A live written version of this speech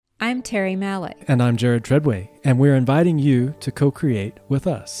I'm Terry Mallett. And I'm Jared Treadway, and we're inviting you to co-create with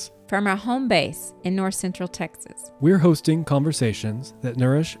us. From our home base in North Central Texas. We're hosting conversations that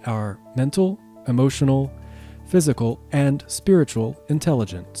nourish our mental, emotional, physical, and spiritual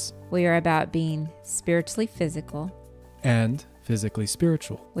intelligence. We are about being spiritually physical. And physically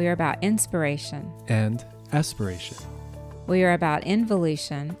spiritual. We are about inspiration. And aspiration. We are about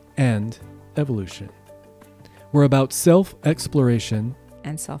involution. And evolution. We're about self-exploration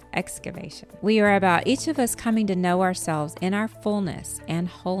and self-excavation. We are about each of us coming to know ourselves in our fullness and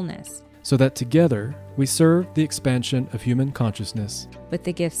wholeness, so that together we serve the expansion of human consciousness with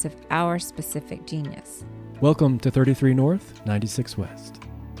the gifts of our specific genius. Welcome to 33 North, 96 West.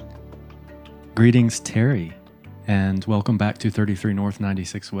 Greetings, Terry, and welcome back to 33 North,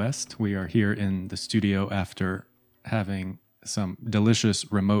 96 West. We are here in the studio after having some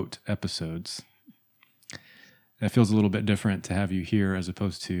delicious remote episodes. It feels a little bit different to have you here as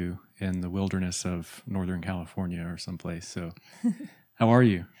opposed to in the wilderness of Northern California or someplace. So how are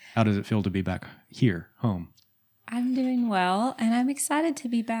you? How does it feel to be back here, home? I'm doing well, and I'm excited to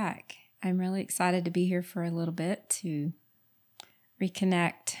be back. I'm really excited to be here for a little bit to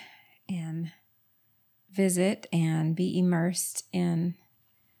reconnect and visit and be immersed in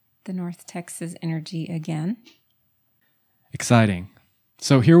the North Texas energy again. Exciting.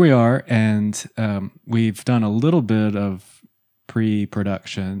 So here we are, and we've done a little bit of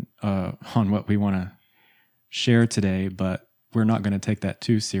pre-production on what we want to share today, but we're not going to take that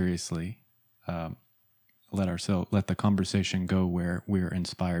too seriously. Let the conversation go where we're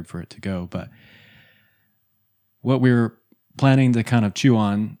inspired for it to go. But what we're planning to kind of chew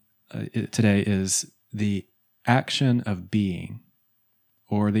on today is the action of being,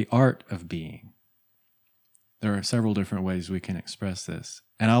 or the art of being. There are several different ways we can express this.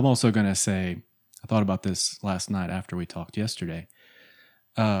 And I'm also going to say, I thought about this last night after we talked yesterday,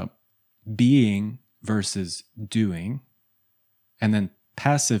 being versus doing, and then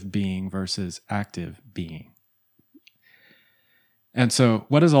passive being versus active being. And so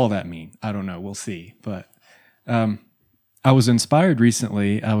what does all that mean? I don't know. We'll see. But I was inspired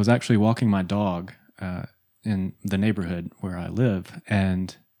recently. I was actually walking my dog in the neighborhood where I live,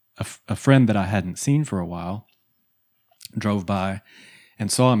 and a friend that I hadn't seen for a while drove by and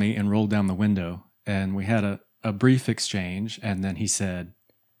saw me and rolled down the window, and we had a brief exchange, and then he said,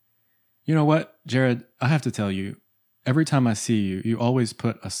 "You know what, Jared, I have to tell you, every time I see you, you always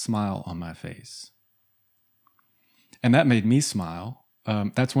put a smile on my face." And that made me smile.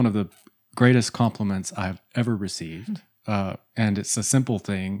 That's one of the greatest compliments I've ever received, and it's a simple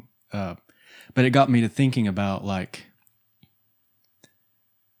thing, but it got me to thinking about like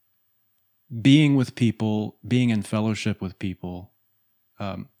being with people, being in fellowship with people.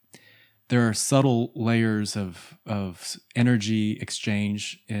 There are subtle layers of energy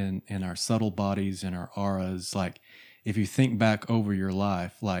exchange in our subtle bodies, in our auras. Like if you think back over your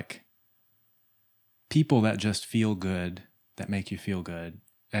life, like people that just feel good, that make you feel good,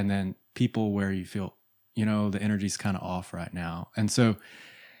 and then people where you feel, the energy's kind of off right now. And so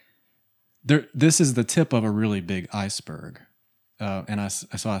this is the tip of a really big iceberg.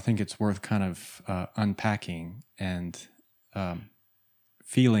 So I think it's worth kind of unpacking and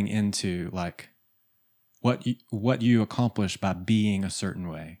feeling into like what you accomplish by being a certain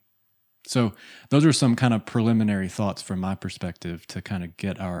way. So those are some kind of preliminary thoughts from my perspective to kind of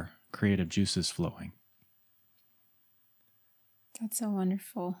get our creative juices flowing. That's a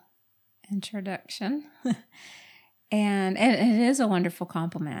wonderful introduction. And it is a wonderful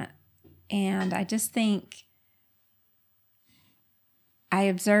compliment. And I just think I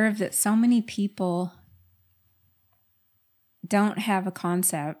observe that so many people don't have a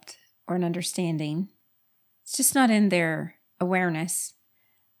concept or an understanding. It's just not in their awareness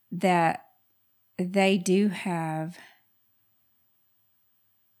that they do have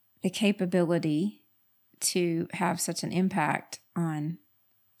the capability to have such an impact on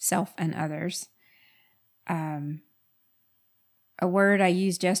self and others. A word I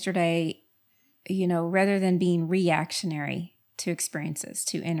used yesterday, rather than being reactionary to experiences,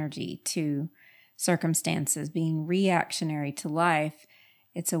 to energy, to circumstances, being reactionary to life,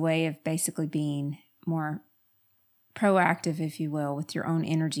 it's a way of basically being more proactive, if you will, with your own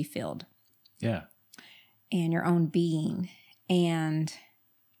energy field. Yeah. And your own being. And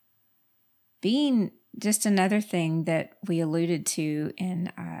being, just another thing that we alluded to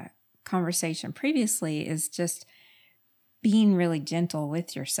in a conversation previously, is just being really gentle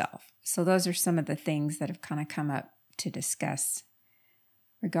with yourself. So those are some of the things that have kind of come up to discuss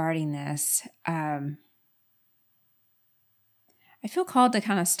regarding this. I feel called to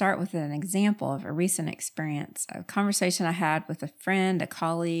kind of start with an example of a recent experience, a conversation I had with a friend, a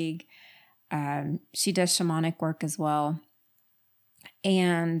colleague. She does shamanic work as well.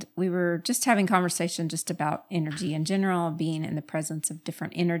 And we were just having conversation just about energy in general, being in the presence of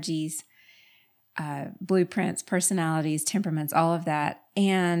different energies, blueprints, personalities, temperaments, all of that.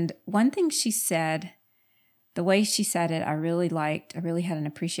 And one thing she said, the way she said it, I really liked, I really had an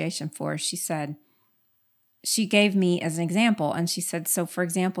appreciation for. She said, she gave me as an example, and she said, so for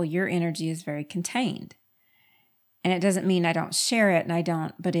example, your energy is very contained. And it doesn't mean I don't share it, and I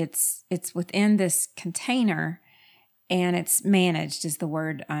don't, but it's within this container, and it's managed is the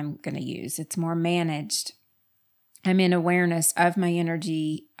word I'm going to use. It's more managed. I'm in awareness of my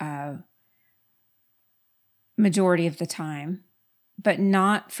energy majority of the time, but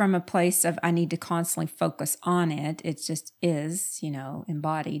not from a place of I need to constantly focus on it. It just is,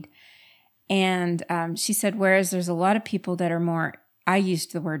 embodied. And she said, whereas there's a lot of people that are more, I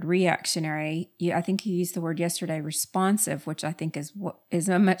used the word reactionary. I think you used the word yesterday, responsive, which I think is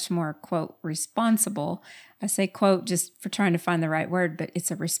a much more, quote, responsible. I say quote just for trying to find the right word, but it's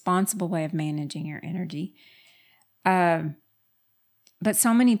a responsible way of managing your energy. But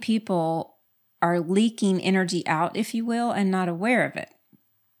so many people are leaking energy out, if you will, and not aware of it.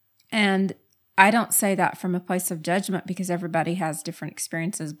 And I don't say that from a place of judgment because everybody has different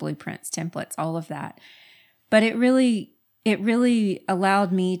experiences, blueprints, templates, all of that. But it really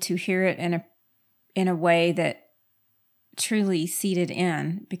allowed me to hear it in a way that truly seeded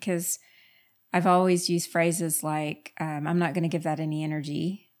in, because I've always used phrases like, I'm not going to give that any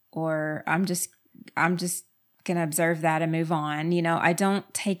energy, or I'm just going to observe that and move on. I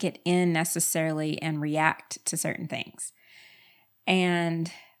don't take it in necessarily and react to certain things.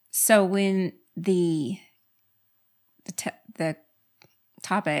 And so when the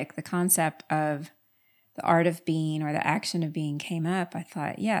topic, the concept of the art of being or the action of being came up, I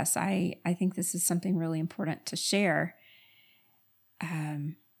thought, yes, I think this is something really important to share.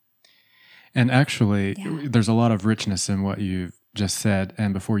 And actually, there's a lot of richness in what you've just said.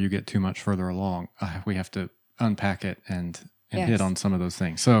 And before you get too much further along, we have to unpack it and hit on some of those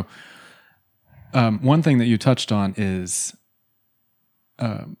things. So one thing that you touched on is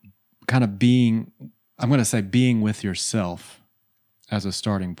kind of being with yourself as a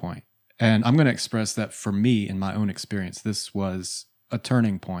starting point. And I'm going to express that for me, in my own experience, this was a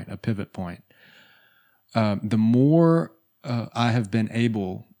turning point, a pivot point. The more I have been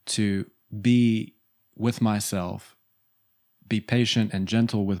able to be with myself, be patient and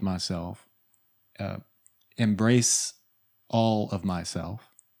gentle with myself, embrace all of myself,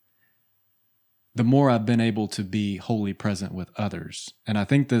 the more I've been able to be wholly present with others. And I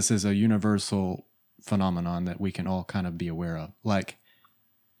think this is a universal phenomenon that we can all kind of be aware of. Like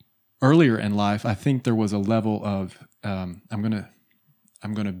earlier in life, I think there was a level of, I'm going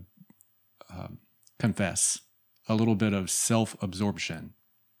to confess, a little bit of self-absorption.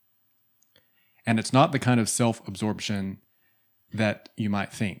 And it's not the kind of self-absorption that you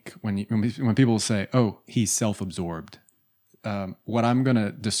might think when people say, oh, he's self-absorbed. What I'm going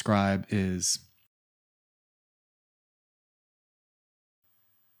to describe is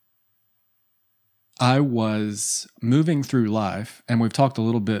I was moving through life, and we've talked a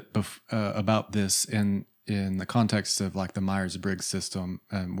little bit about this in the context of like the Myers-Briggs system.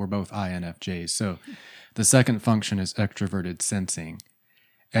 We're both INFJs. So the second function is extroverted sensing.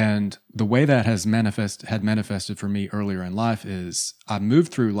 And the way that had manifested for me earlier in life is I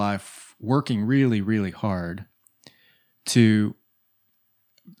moved through life working really, really hard to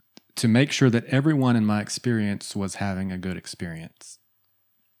make sure that everyone in my experience was having a good experience.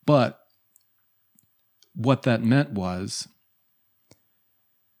 But what that meant was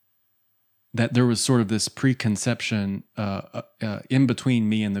that there was sort of this preconception in between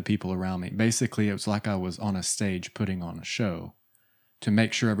me and the people around me. Basically, it was like I was on a stage putting on a show to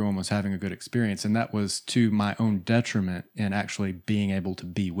make sure everyone was having a good experience. And that was to my own detriment in actually being able to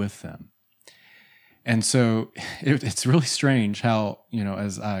be with them. And so it's really strange how,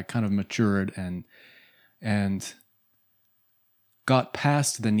 as I kind of matured and got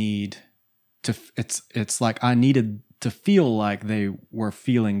past the need to, it's like I needed to feel like they were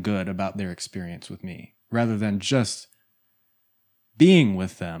feeling good about their experience with me rather than just being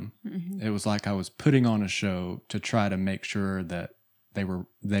with them. Mm-hmm. It was like I was putting on a show to try to make sure that they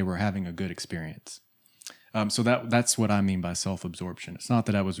were having a good experience. So that's what I mean by self-absorption. It's not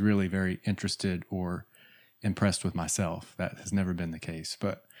that I was really very interested or impressed with myself. That has never been the case.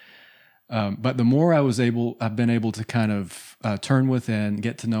 But the more I've been able to kind of turn within,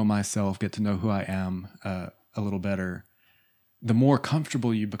 get to know myself, get to know who I am a little better, the more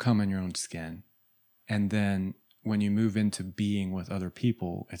comfortable you become in your own skin. And then when you move into being with other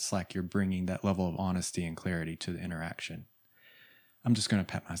people, it's like you're bringing that level of honesty and clarity to the interaction. I'm just going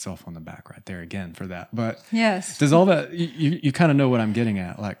to pat myself on the back right there again for that. But yes, does all that, you kind of know what I'm getting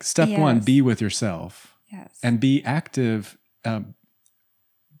at. Like step one, be with yourself. Yes. And be active,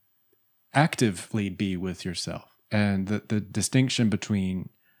 actively be with yourself. And the distinction between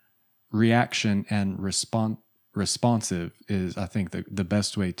reaction and responsive is, I think, the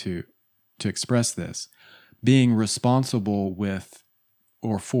best way to express this. Being responsible with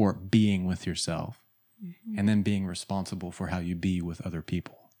or for being with yourself, and then being responsible for how you be with other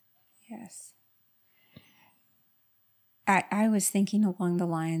people. Yes. I was thinking along the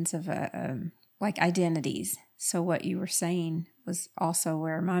lines of like identities. So what you were saying was also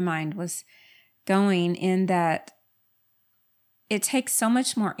where my mind was going, in that it takes so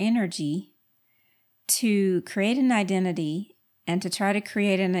much more energy to create an identity and to try to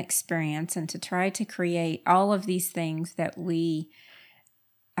create an experience and to try to create all of these things that we,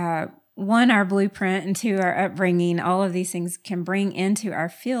 one, our blueprint, and two, our upbringing, all of these things can bring into our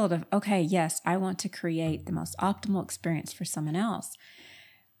field of, okay, yes, I want to create the most optimal experience for someone else.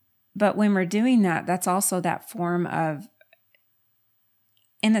 But when we're doing that, that's also that form of,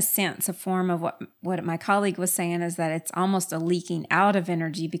 in a sense, a form of what my colleague was saying, is that it's almost a leaking out of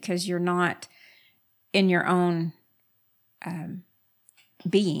energy because you're not in your own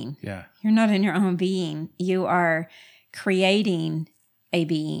being. Yeah. You're not in your own being. You are creating a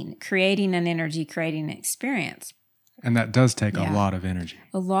being, creating an energy, creating an experience. And that does take a lot of energy.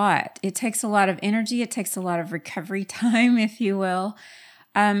 A lot. It takes a lot of energy. It takes a lot of recovery time, if you will.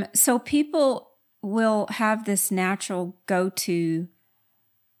 So people will have this natural go-to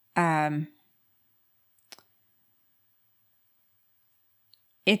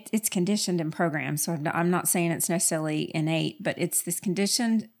it's conditioned and programmed. So I'm not saying it's necessarily innate, but it's this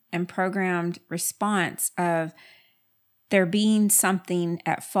conditioned and programmed response of there being something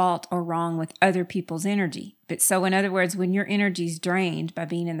at fault or wrong with other people's energy. But so in other words, when your energy is drained by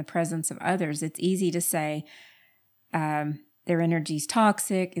being in the presence of others, it's easy to say their energy's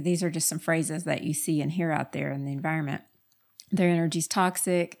toxic. These are just some phrases that you see and hear out there in the environment. Their energy's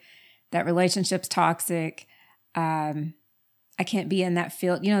toxic. That relationship's toxic. I can't be in that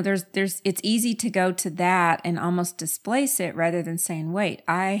field. You know, there's it's easy to go to that and almost displace it rather than saying, wait,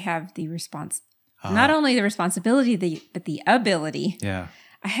 I have the response, not only the responsibility, but the ability. Yeah.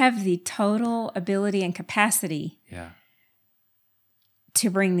 I have the total ability and capacity to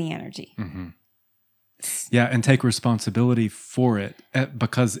bring the energy. Mm-hmm. Yeah. And take responsibility for it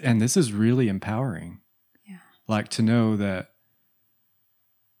because this is really empowering. Yeah. Like to know that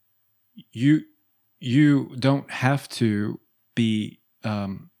you don't have to be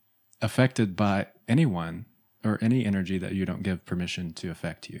affected by anyone or any energy that you don't give permission to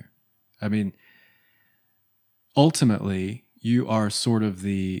affect you. I mean, ultimately, you are sort of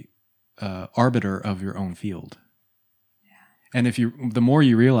the arbiter of your own field. Yeah. And the more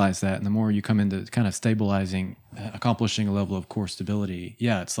you realize that, and the more you come into kind of stabilizing, accomplishing a level of core stability,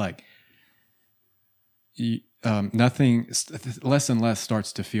 it's like nothing, less and less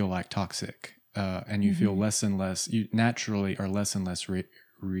starts to feel like toxic. And you feel less and less, you naturally are less and less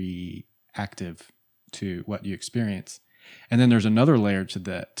reactive to what you experience. And then there's another layer to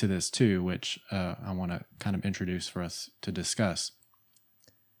this too, which I want to kind of introduce for us to discuss.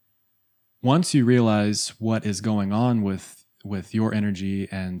 Once you realize what is going on with your energy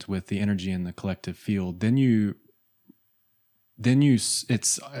and with the energy in the collective field, then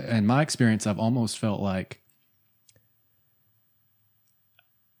it's, in my experience, I've almost felt like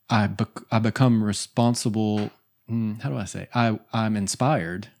I become responsible. How do I say? I'm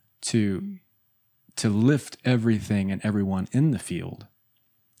inspired to lift everything and everyone in the field.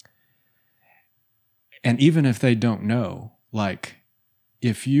 And even if they don't know, like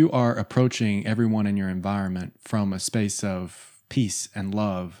if you are approaching everyone in your environment from a space of peace and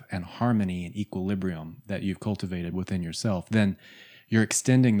love and harmony and equilibrium that you've cultivated within yourself, then you're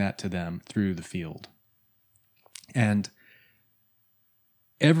extending that to them through the field. And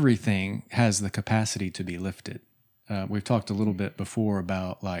everything has the capacity to be lifted. We've talked a little bit before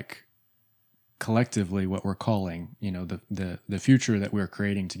about like collectively what we're calling, the future that we're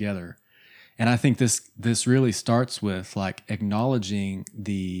creating together. And I think this really starts with like acknowledging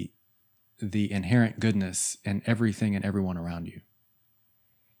the inherent goodness in everything and everyone around you.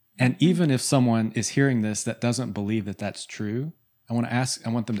 And even if someone is hearing this that doesn't believe that that's true, I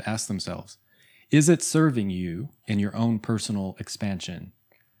want them to ask themselves, is it serving you in your own personal expansion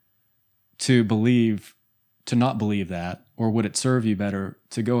to not believe that, or would it serve you better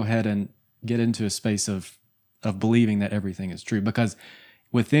to go ahead and get into a space of believing that everything is true? Because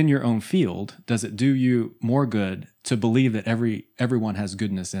within your own field, does it do you more good to believe that everyone has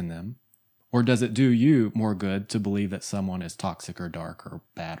goodness in them? Or does it do you more good to believe that someone is toxic or dark or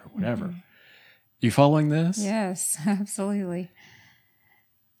bad or whatever? Mm-hmm. You following this? Yes, absolutely.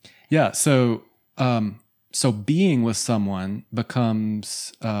 Yeah. So being with someone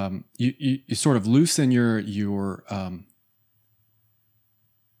becomes, you sort of loosen your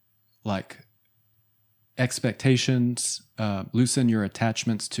like expectations, loosen your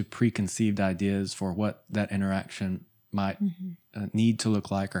attachments to preconceived ideas for what that interaction might need to look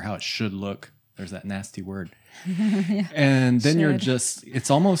like or how it should look. There's that nasty word. Yeah. And then you're just,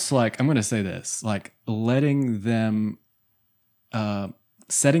 it's almost like, I'm going to say this, like letting them,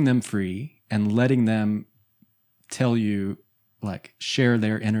 setting them free and letting them tell you, like share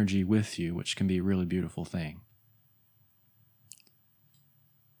their energy with you, which can be a really beautiful thing.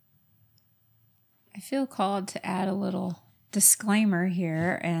 I feel called to add a little disclaimer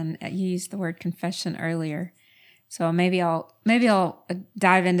here, and you used the word confession earlier. So maybe I'll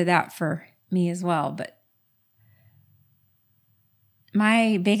dive into that for me as well. But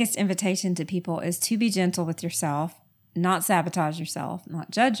my biggest invitation to people is to be gentle with yourself, not sabotage yourself,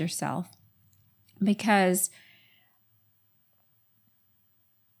 not judge yourself, because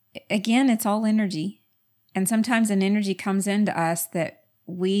again, it's all energy. And sometimes an energy comes into us that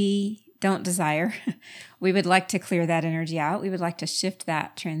we don't desire. We would like to clear that energy out. We would like to shift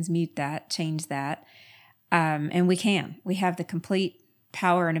that, transmute that, change that. And we can. We have the complete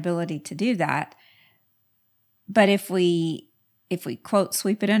power and ability to do that. But if we quote,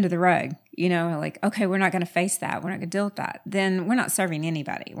 sweep it under the rug, like, okay, we're not going to face that. We're not going to deal with that. Then we're not serving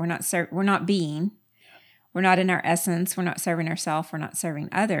anybody. We're not being. We're not in our essence. We're not serving ourselves. We're not serving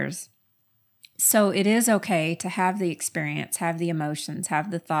others. So it is okay to have the experience, have the emotions,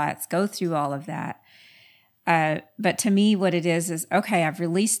 have the thoughts, go through all of that. But to me, what it is okay, I've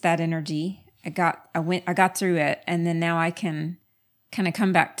released that energy. I got through it. And then now I can kind of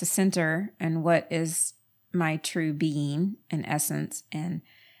come back to center and what is my true being and essence. And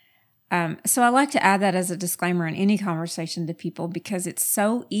so I like to add that as a disclaimer in any conversation to people, because it's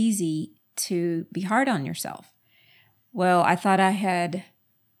so easy to be hard on yourself. Well, I thought I had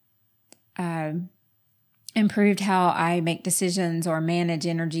improved how I make decisions or manage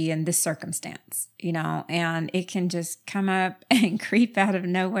energy in this circumstance, and it can just come up and creep out of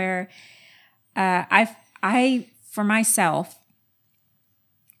nowhere. I for myself,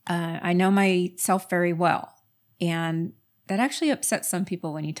 I know myself very well, and that actually upsets some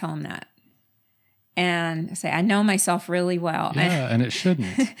people when you tell them that. And I say, I know myself really well. Yeah, and it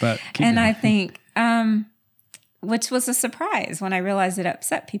shouldn't, but and I think, which was a surprise when I realized it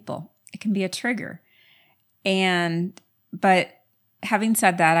upset people. It can be a trigger. But having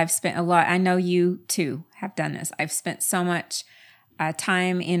said that, I've spent a lot, I know you too have done this. I've spent so much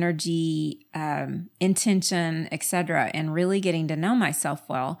time, energy, intention, etc., and really getting to know myself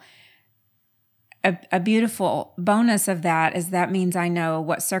well. A beautiful bonus of that is that means I know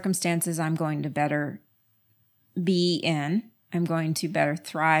what circumstances I'm going to better be in. I'm going to better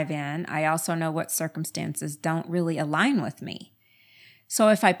thrive in. I also know what circumstances don't really align with me. So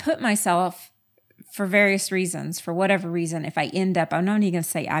if I put myself, for various reasons, for whatever reason, if I end up, I'm not even going to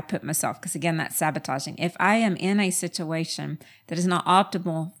say I put myself, because again, that's sabotaging. If I am in a situation that is not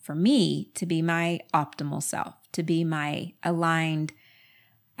optimal for me to be my optimal self, to be my aligned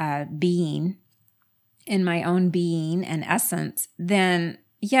being, in my own being and essence, then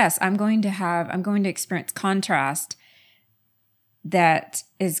yes, I'm going to experience contrast that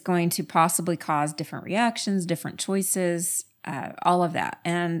is going to possibly cause different reactions, different choices, all of that.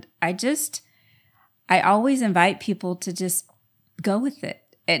 And I always invite people to just go with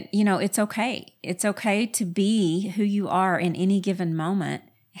it. And, it's okay. It's okay to be who you are in any given moment,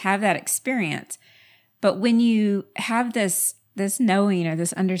 have that experience. But when you have this knowing or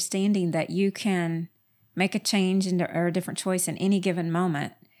this understanding that you can make a change or a different choice in any given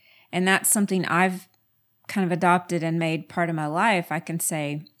moment, and that's something I've kind of adopted and made part of my life, I can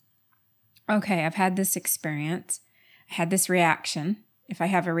say, okay, I've had this experience. I had this reaction. If I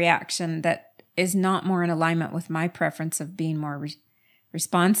have a reaction that is not more in alignment with my preference of being more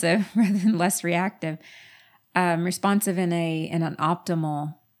responsive rather than less reactive, responsive in an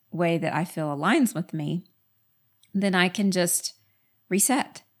optimal way that I feel aligns with me, then I can just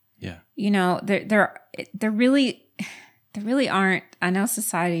reset. Yeah. There really aren't, I know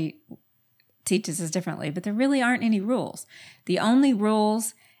society teaches us differently, but there really aren't any rules. The only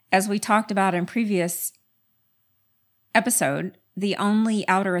rules, as we talked about in previous episode, the only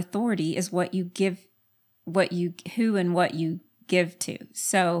outer authority is what you give, who and what you give to.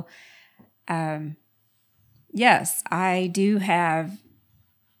 So, yes, I do have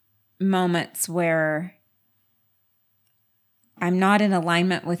moments where I'm not in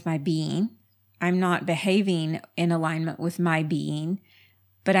alignment with my being. I'm not behaving in alignment with my being,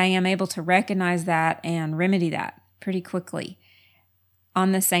 but I am able to recognize that and remedy that pretty quickly.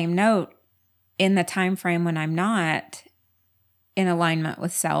 On the same note, in the time frame when I'm not in alignment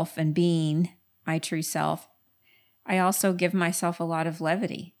with self and being my true self, I also give myself a lot of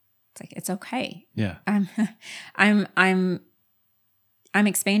levity. It's like, it's okay. Yeah. I'm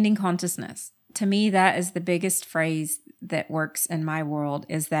expanding consciousness. To me, that is the biggest phrase that works in my world,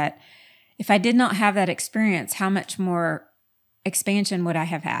 is that if I did not have that experience, how much more expansion would I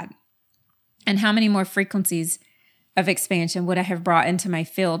have had? And how many more frequencies of expansion would I have brought into my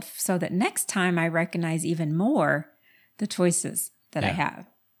field so that next time I recognize even more the choices that I have?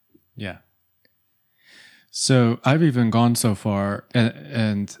 Yeah. So I've even gone so far,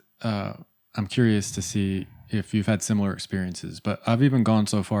 and I'm curious to see if you've had similar experiences, but I've even gone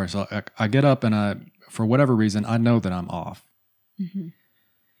so far. So I get up and for whatever reason, I know that I'm off. Mm-hmm.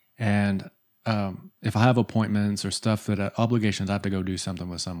 And if I have appointments or stuff that obligations, I have to go do something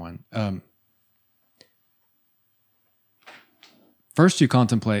with someone. First you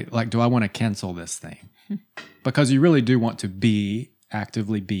contemplate, like, do I want to cancel this thing? Because you really do want to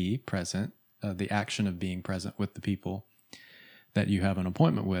actively be present, the action of being present with the people that you have an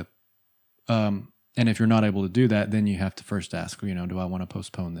appointment with. And if you're not able to do that, then you have to first ask, do I want to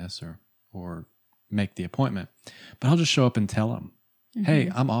postpone this or make the appointment? But I'll just show up and tell them, hey,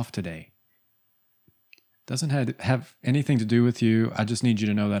 I'm off today. Doesn't have anything to do with you. I just need you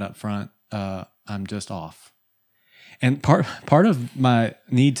to know that up front. I'm just off. And part of my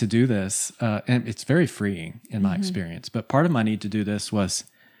need to do this, and it's very freeing in my experience, but part of my need to do this was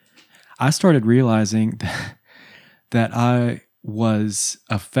I started realizing that I was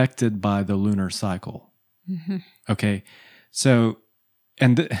affected by the lunar cycle. Mm-hmm. Okay. So,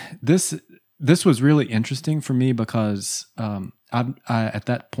 and this was really interesting for me because I at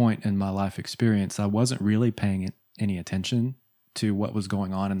that point in my life experience, I wasn't really paying any attention to what was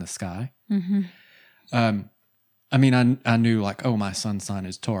going on in the sky. Mm-hmm. I mean, I knew like, oh, my sun sign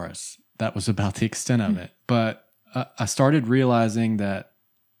is Taurus. That was about the extent of it. But I started realizing that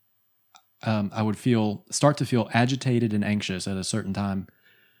I would start to feel agitated and anxious at a certain time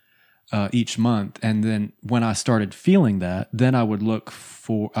each month. And then when I started feeling that, then I would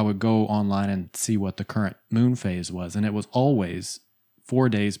go online and see what the current moon phase was. And it was always 4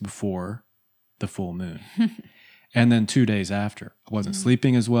 days before the full moon. And then 2 days after. I wasn't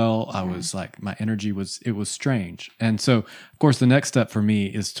sleeping as well. I was like, my energy it was strange. And so, of course, the next step for me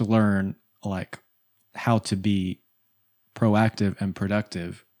is to learn like how to be proactive and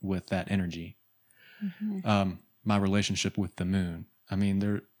productive with that energy. Mm-hmm. My relationship with the moon. I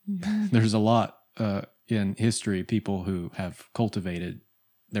mean, there's a lot in history, people who have cultivated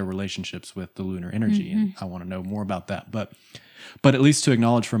their relationships with the lunar energy. And I want to know more about that. But at least to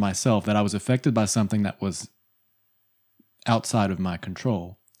acknowledge for myself that I was affected by something that was outside of my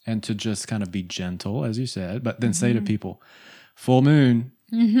control, and to just kind of be gentle, as you said, but then say to people, full moon,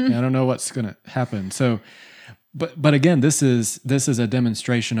 I don't know what's going to happen. So, but again, this is a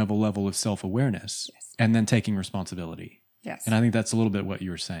demonstration of a level of self-awareness and then taking responsibility. Yes. And I think that's a little bit what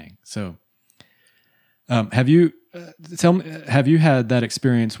you were saying. So, have you had that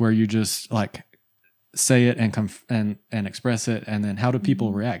experience where you just like say it and express it, and then how do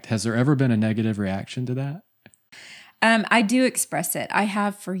people react? Has there ever been a negative reaction to that? I do express it. I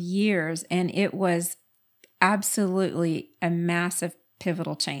have for years, and it was absolutely a massive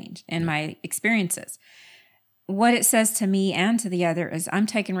pivotal change in my experiences. What it says to me and to the other is I'm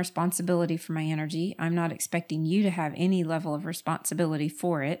taking responsibility for my energy. I'm not expecting you to have any level of responsibility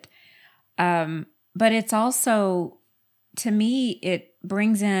for it. But it's also, to me, it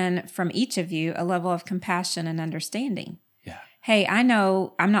brings in from each of you a level of compassion and understanding. Hey, I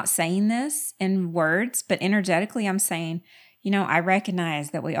know I'm not saying this in words, but energetically I'm saying, I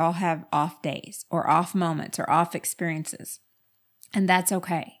recognize that we all have off days or off moments or off experiences. And that's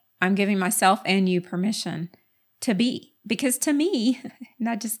okay. I'm giving myself and you permission to be. Because to me,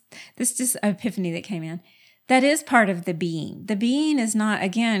 this is just an epiphany that came in. That is part of the being. The being is not,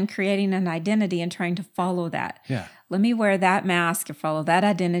 again, creating an identity and trying to follow that. Yeah. Let me wear that mask or follow that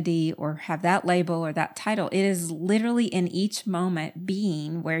identity or have that label or that title. It is literally in each moment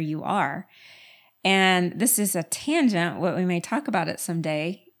being where you are. And this is a tangent, what we may talk about it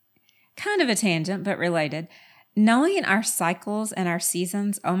someday. Kind of a tangent, but related. Knowing our cycles and our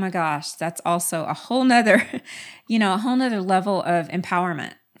seasons, oh my gosh, that's also a whole nother, a whole nother level of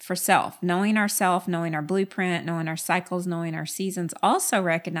empowerment for self. Knowing ourself, knowing our blueprint, knowing our cycles, knowing our seasons, also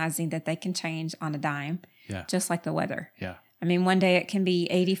recognizing that they can change on a dime. Yeah. Just like the weather. Yeah. I mean, one day it can be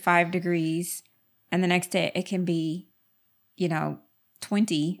 85 degrees and the next day it can be,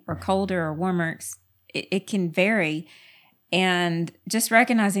 20 or colder or warmer. It can vary. And just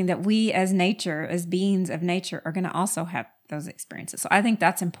recognizing that we as nature, as beings of nature, are going to also have those experiences. So I think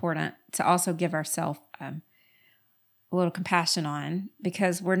that's important to also give ourselves a little compassion on,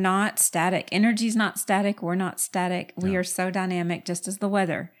 because we're not static. Energy's not static. We're not static. We are so dynamic, just as the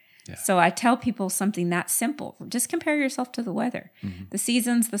weather. Yeah. So I tell people something that simple. Just compare yourself to the weather. Mm-hmm. The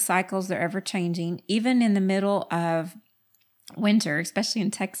seasons, the cycles, they're ever changing. Even in the middle of winter, especially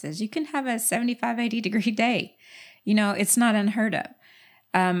in Texas, you can have a 75, 80 degree day. It's not unheard of.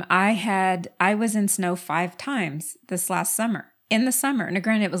 I was in snow 5 times this last summer, in the summer. And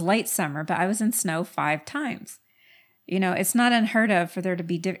granted, it was late summer, but I was in snow 5 times. It's not unheard of for there to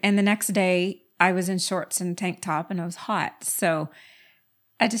be, and the next day I was in shorts and tank top and it was hot. So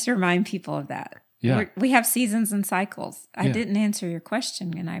I just remind people of that. Yeah. We have seasons and cycles. I didn't answer your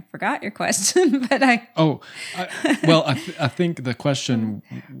question, and I forgot your question, but I think the question,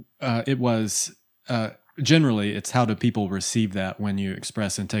 it was, generally, it's how do people receive that when you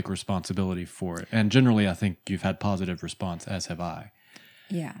express and take responsibility for it? And generally, I think you've had positive response, as have I.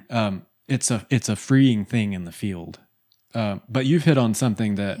 Yeah. It's a freeing thing in the field. But you've hit on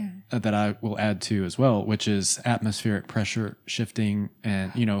something that I will add to as well, which is atmospheric pressure shifting,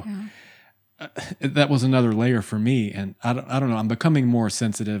 and that was another layer for me. And I don't know. I'm becoming more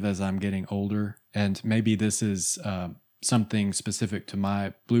sensitive as I'm getting older, and maybe this is something specific to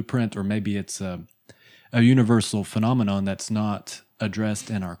my blueprint, or maybe it's a universal phenomenon that's not addressed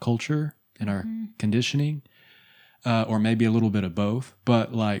in our culture, in our conditioning, or maybe a little bit of both.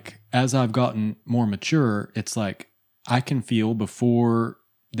 But like as I've gotten more mature, it's like I can feel before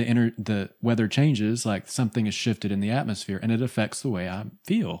the weather changes, like something is shifted in the atmosphere, and it affects the way I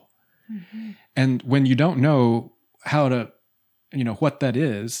feel. Mm-hmm. And when you don't know how to, what that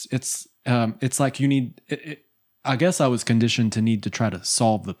is, it's like you need. I guess I was conditioned to need to try to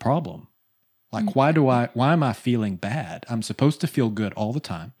solve the problem. Like, why am I feeling bad? I'm supposed to feel good all the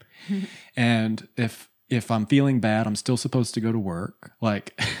time. And if I'm feeling bad, I'm still supposed to go to work.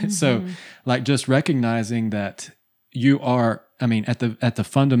 Like, so like just recognizing that you are, at the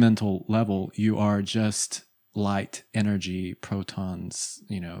fundamental level, you are just light, energy, protons,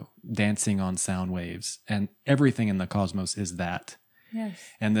 dancing on sound waves, and everything in the cosmos is that. Yes.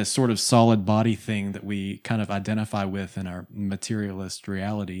 And this sort of solid body thing that we kind of identify with in our materialist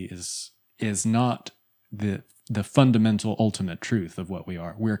reality is not the fundamental ultimate truth of what we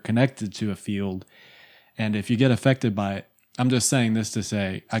are. We're connected to a field, and if you get affected by it, I'm just saying this to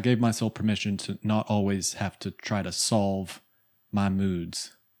say I gave myself permission to not always have to try to solve my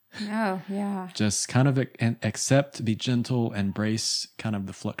moods. Oh, yeah. Just kind of accept, be gentle, embrace kind of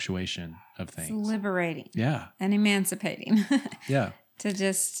the fluctuation of things. It's liberating. Yeah. And emancipating. Yeah. To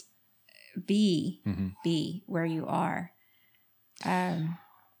just be where you are. And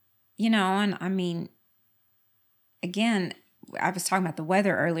again, I was talking about the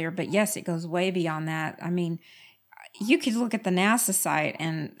weather earlier, but yes, it goes way beyond that. You could look at the NASA site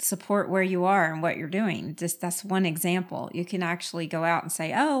and support where you are and what you're doing. Just that's one example. You can actually go out and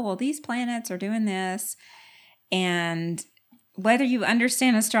say, oh, well, these planets are doing this. And whether you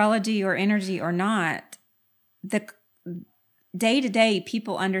understand astrology or energy or not, the day-to-day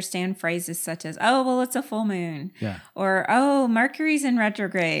people understand phrases such as, oh, well, it's a full moon. Yeah. Or, oh, Mercury's in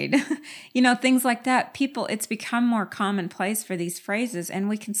retrograde. Things like that. It's become more commonplace for these phrases, and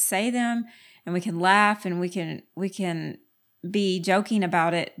we can say them and we can laugh and we can be joking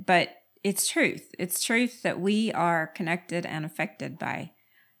about it, but it's truth. It's truth that we are connected and affected by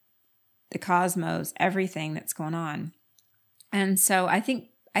the cosmos, everything that's going on. And so I think,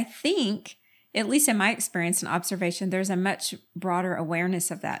 at least in my experience and observation, there's a much broader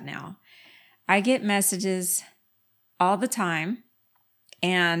awareness of that now. I get messages all the time,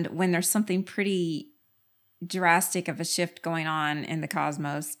 and when there's something pretty drastic of a shift going on in the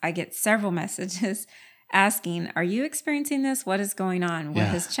cosmos, I get several messages asking, are you experiencing this? What is going on? What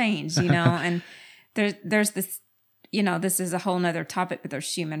has changed? And there's this, this is a whole nother topic, but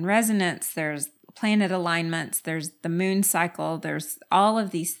there's human resonance, there's planet alignments, there's the moon cycle, there's all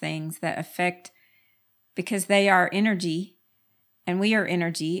of these things that affect, because they are energy and we are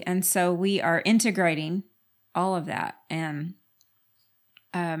energy. And so we are integrating all of that. And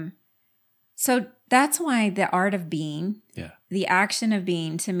so that's why the art of being, the action of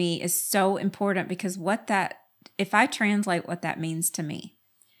being, to me is so important, because if I translate what that means to me,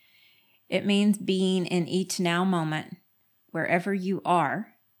 it means being in each now moment, wherever you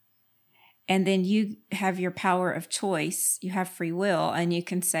are, And then you have your power of choice. You have free will, and you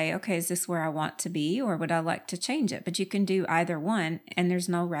can say, okay, is this where I want to be, or would I like to change it? But you can do either one, and there's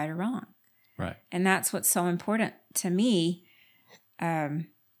no right or wrong. Right. And that's what's so important to me. For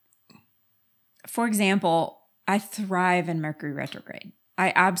example, I thrive in Mercury retrograde.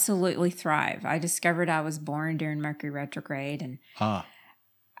 I absolutely thrive. I discovered I was born during Mercury retrograde, and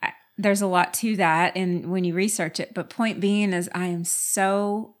there's a lot to that and when you research it. But point being is I am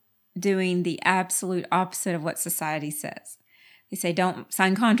so doing the absolute opposite of what society says. They say, don't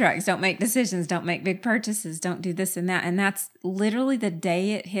sign contracts, don't make decisions, don't make big purchases, don't do this and that. And that's literally the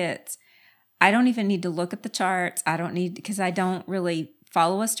day it hits. I don't even need to look at the charts. I don't need, because I don't really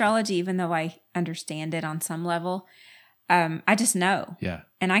follow astrology, even though I understand it on some level. I just know. Yeah.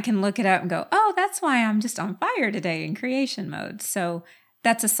 And I can look it up and go, oh, that's why I'm just on fire today in creation mode. So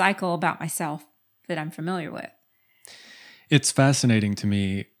that's a cycle about myself that I'm familiar with. It's fascinating to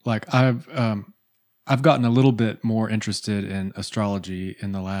me. Like I've gotten a little bit more interested in astrology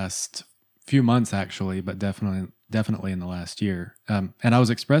in the last few months, actually, but definitely in the last year. And I was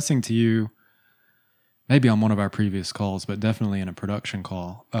expressing to you, maybe on one of our previous calls, but definitely in a production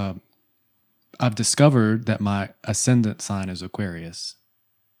call, I've discovered that my ascendant sign is Aquarius.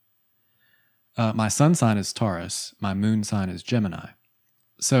 My sun sign is Taurus. My moon sign is Gemini.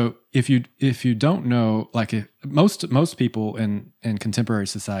 So if you don't know, like if most people in contemporary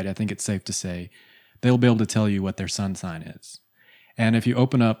society, I think it's safe to say, they'll be able to tell you what their sun sign is. And if you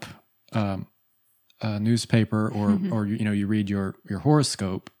open up a newspaper or you read your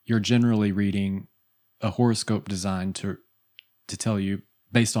horoscope, you're generally reading a horoscope designed to tell you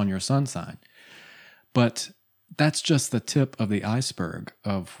based on your sun sign. But that's just the tip of the iceberg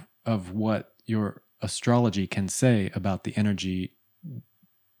of what your astrology can say about the energy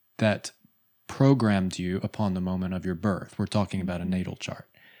that programmed you upon the moment of your birth. We're talking about a natal chart.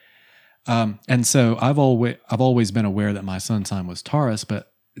 And so I've always been aware that my sun sign was Taurus,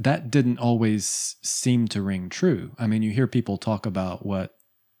 but that didn't always seem to ring true. I mean, you hear people talk about what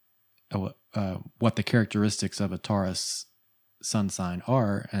the characteristics of a Taurus sun sign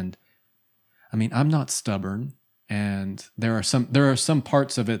are, and I mean, I'm not stubborn, and there are some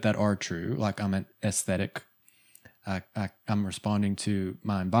parts of it that are true. Like I'm an aesthetic. I'm responding to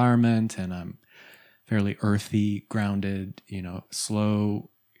my environment, and I'm fairly earthy, grounded, slow,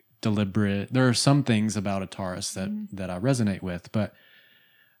 deliberate. There are some things about a Taurus that I resonate with, but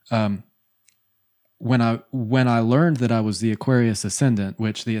when I learned that I was the Aquarius ascendant,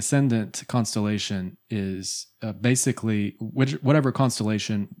 which the ascendant constellation is basically whatever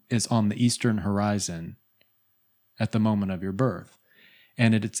constellation is on the eastern horizon at the moment of your birth,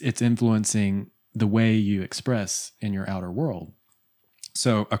 and it's influencing the way you express in your outer world.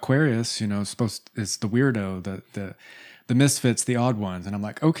 So Aquarius, is the weirdo, the misfits, the odd ones. And I'm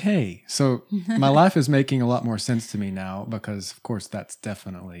like, okay, so my life is making a lot more sense to me now, because of course that's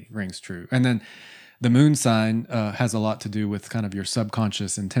definitely rings true. And then the moon sign has a lot to do with kind of your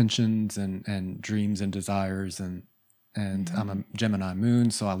subconscious intentions and dreams and desires. And I'm a Gemini moon,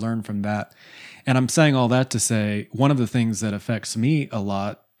 so I learned from that. And I'm saying all that to say, one of the things that affects me a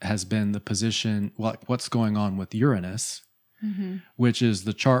lot has been the position, what's going on with Uranus, which is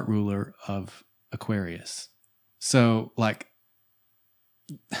the chart ruler of Aquarius. So, like,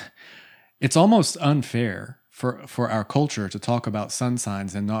 it's almost unfair for our culture to talk about sun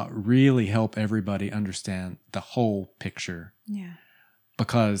signs and not really help everybody understand the whole picture. Yeah.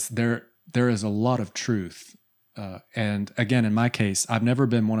 Because there is a lot of truth. And again, in my case, I've never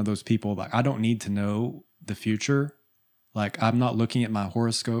been one of those people, like, I don't need to know the future. Like, I'm not looking at my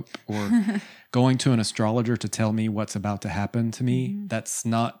horoscope or going to an astrologer to tell me what's about to happen to me. That's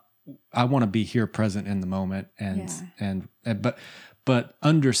not, I want to be here present in the moment but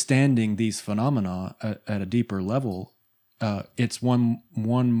understanding these phenomena at a deeper level, it's one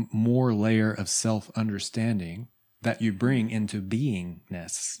more layer of self-understanding that you bring into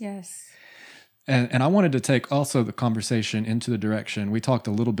beingness. Yes. And I wanted to take also the conversation into the direction, we talked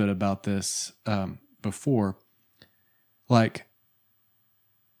a little bit about this before. Like,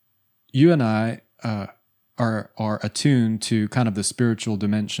 you and I are attuned to kind of the spiritual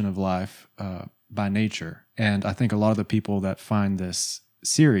dimension of life by nature. And I think a lot of the people that find this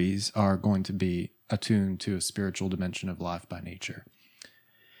series are going to be attuned to a spiritual dimension of life by nature.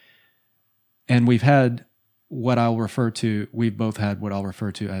 And we've both had what I'll refer to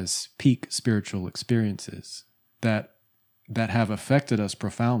as peak spiritual experiences that have affected us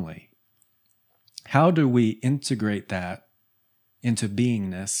profoundly. How do we integrate that into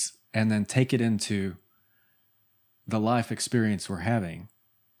beingness and then take it into the life experience we're having?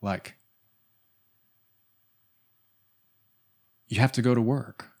 Like, you have to go to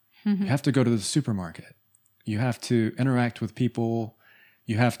work. You have to go to the supermarket. You have to interact with people.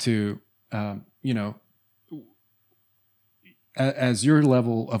 You have to, as your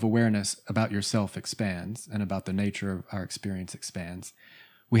level of awareness about yourself expands and about the nature of our experience expands,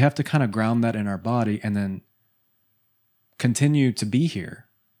 we have to kind of ground that in our body and then continue to be here.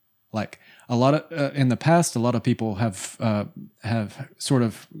 Like a lot of in the past, a lot of people have sort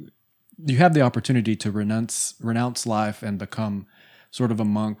of, you have the opportunity to renounce life and become sort of a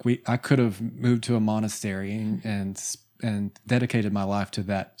monk. I could have moved to a monastery and dedicated my life to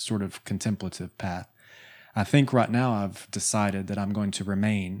that sort of contemplative path. I think right now I've decided that I'm going to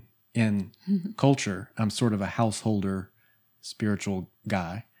remain in culture. I'm sort of a householder, spiritual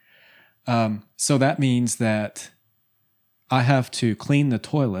guy. So that means that I have to clean the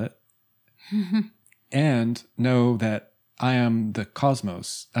toilet and know that I am the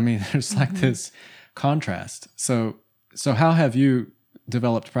cosmos. I mean, there's like this contrast. So how have you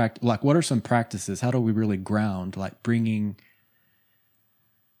developed practice? Like, what are some practices? How do we really ground, like bringing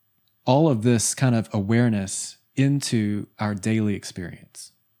all of this kind of awareness into our daily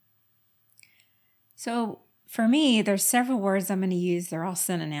experience? So for me, there's several words I'm going to use. They're all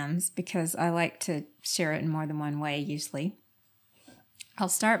synonyms because I like to share it in more than one way usually. I'll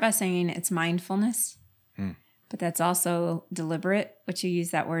start by saying it's mindfulness, but that's also deliberate, which you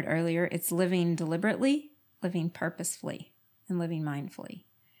used that word earlier. It's living deliberately, living purposefully, and living mindfully,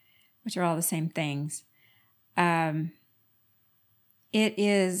 which are all the same things. It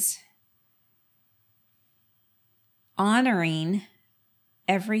is honoring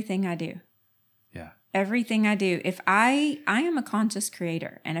everything I do. Yeah. Everything I do. If I am a conscious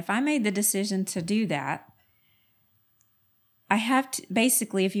creator, and if I made the decision to do that, I have to,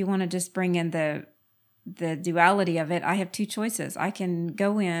 basically, if you want to just bring in the duality of it, I have two choices. I can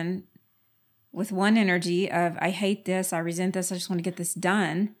go in with one energy of, I hate this, I resent this, I just want to get this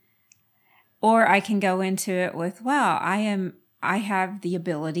done. Or I can go into it with, wow, I have the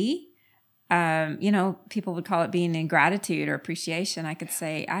ability, people would call it being in gratitude or appreciation. I could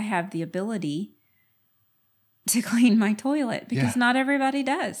say, I have the ability to clean my toilet because not everybody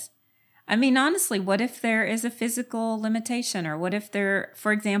does. I mean, honestly, what if there is a physical limitation, or what if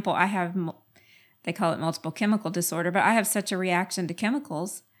for example, I have, they call it multiple chemical disorder, but I have such a reaction to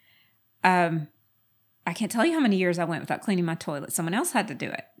chemicals. I can't tell you how many years I went without cleaning my toilet. Someone else had to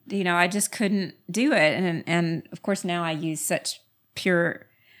do it. I just couldn't do it. And of course now I use such pure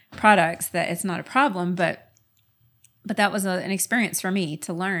products that it's not a problem, but that was an experience for me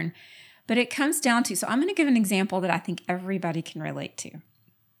to learn. But it comes down to, so I'm going to give an example that I think everybody can relate to.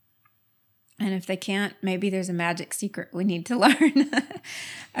 And if they can't, maybe there's a magic secret we need to learn.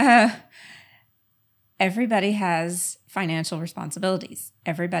 Everybody has financial responsibilities.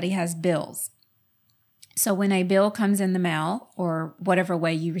 Everybody has bills. So when a bill comes in the mail, or whatever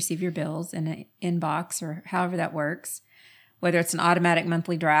way you receive your bills, in an inbox or however that works, whether it's an automatic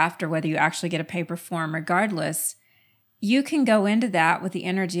monthly draft or whether you actually get a paper form, regardless, you can go into that with the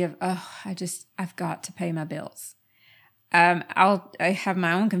energy of, I've got to pay my bills. I have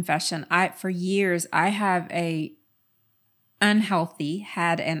my own confession. For years, I have had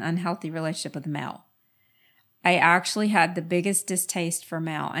an unhealthy relationship with mail. I actually had the biggest distaste for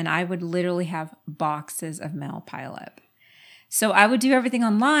mail, and I would literally have boxes of mail pile up. So I would do everything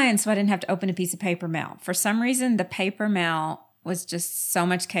online so I didn't have to open a piece of paper mail. For some reason, the paper mail was just so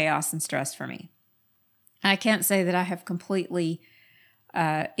much chaos and stress for me. I can't say that I have completely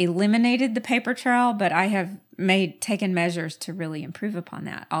eliminated the paper trail, but I have taken measures to really improve upon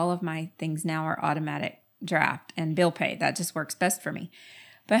that. All of my things now are automatic draft and bill pay. That just works best for me.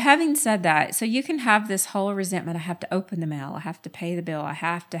 But having said that, so you can have this whole resentment. I have to open the mail. I have to pay the bill. I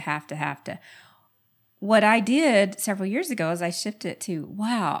have to. What I did several years ago is I shifted it to,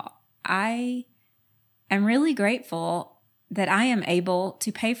 wow, I am really grateful that I am able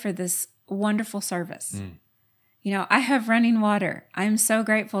to pay for this wonderful service. I have running water. I'm so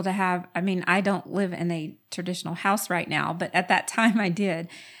grateful to have, I don't live in a traditional house right now, but at that time I did.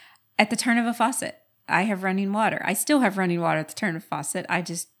 At the turn of a faucet, I have running water. I still have running water at the turn of a faucet.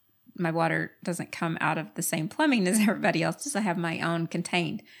 My water doesn't come out of the same plumbing as everybody else does. I have my own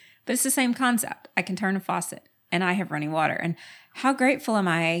contained, but it's the same concept. I can turn a faucet and I have running water. And how grateful am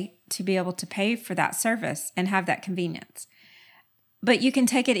I to be able to pay for that service and have that convenience? But you can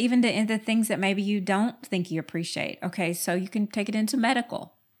take it even to the things that maybe you don't think you appreciate. Okay, so you can take it into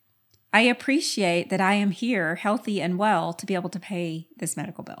medical. I appreciate that I am here healthy and well to be able to pay this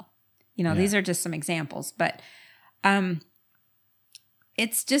medical bill. These are just some examples, but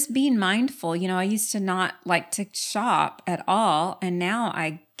it's just being mindful. I used to not like to shop at all, and now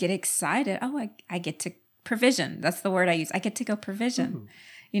I get excited. Oh, I get to provision. That's the word I use. I get to go provision.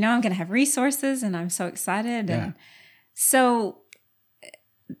 I'm going to have resources and I'm so excited. Yeah. And so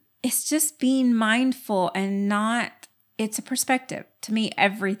it's just being mindful and not, it's a perspective. To me,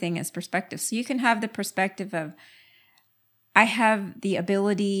 everything is perspective. So you can have the perspective of, I have the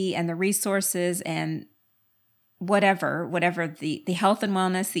ability and the resources and whatever the health and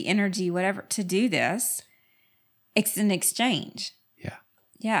wellness, the energy, whatever, to do this. It's an exchange. Yeah.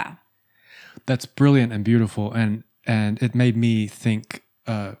 Yeah. That's brilliant and beautiful. And it made me think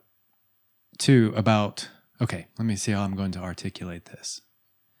too about, okay, let me see how I'm going to articulate this.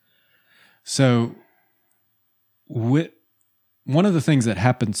 So one of the things that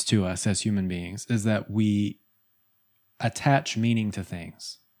happens to us as human beings is that we attach meaning to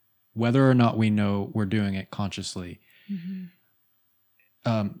things, whether or not we know we're doing it consciously.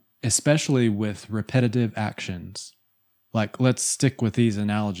 Mm-hmm. Especially with repetitive actions. Like, let's stick with these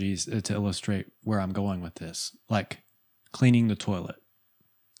analogies to illustrate where I'm going with this. Like cleaning the toilet,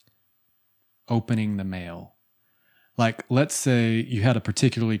 opening the mail. Like, let's say you had a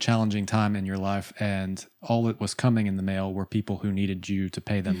particularly challenging time in your life and all that was coming in the mail were people who needed you to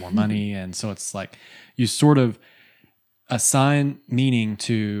pay them more money. And so it's like you sort of assign meaning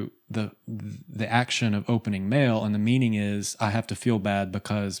to the action of opening mail. And the meaning is, I have to feel bad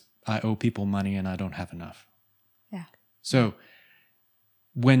because I owe people money and I don't have enough. Yeah. So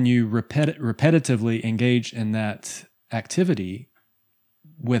when you repetitively engage in that activity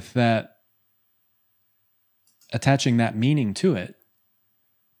with that, attaching that meaning to it,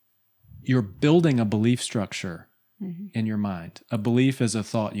 you're building a belief structure in your mind. A belief is a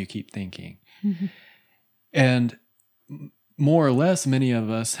thought you keep thinking. And more or less, many of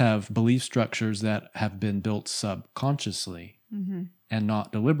us have belief structures that have been built subconsciously and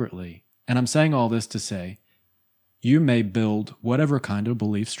not deliberately. And I'm saying all this to say, you may build whatever kind of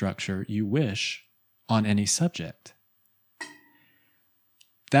belief structure you wish on any subject.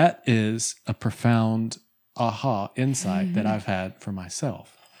 That is a profound aha insight that I've had for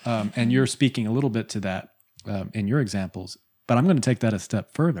myself. And you're speaking a little bit to that in your examples, but I'm going to take that a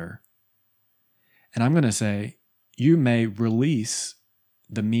step further. And I'm going to say, you may release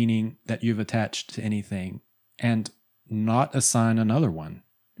the meaning that you've attached to anything and not assign another one.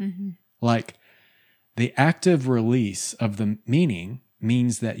 Like, the active release of the meaning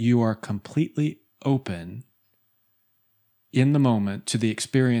means that you are completely open in the moment to the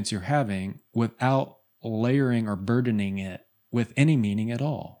experience you're having without layering or burdening it with any meaning at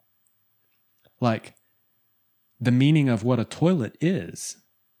all. Like, the meaning of what a toilet is,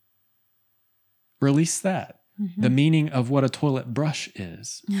 release that. The meaning of what a toilet brush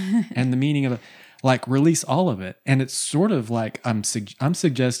is and the meaning of release all of it. And it's sort of like I'm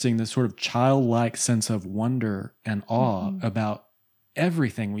suggesting this sort of childlike sense of wonder and awe about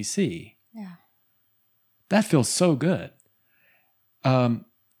everything we see. Yeah. That feels so good.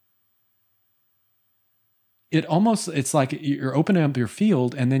 It's like you're opening up your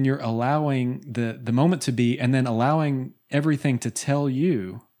field and then you're allowing the moment to be, and then allowing everything to tell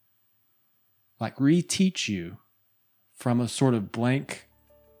you, like reteach you from a sort of blank,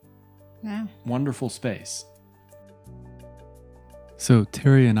 wonderful space. So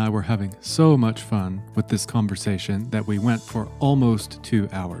Terry and I were having so much fun with this conversation that we went for almost 2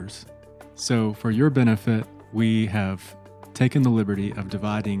 hours. So for your benefit, we have taken the liberty of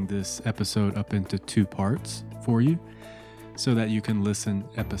dividing this episode up into 2 parts for you so that you can listen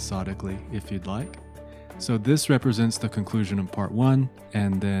episodically if you'd like. So this represents the conclusion of part 1,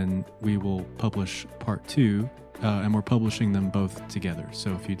 and then we will publish part 2, and we're publishing them both together.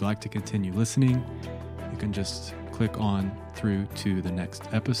 So if you'd like to continue listening, you can just click on through to the next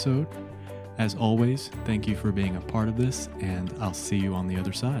episode. As always, thank you for being a part of this, and I'll see you on the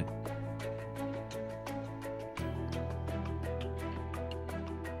other side.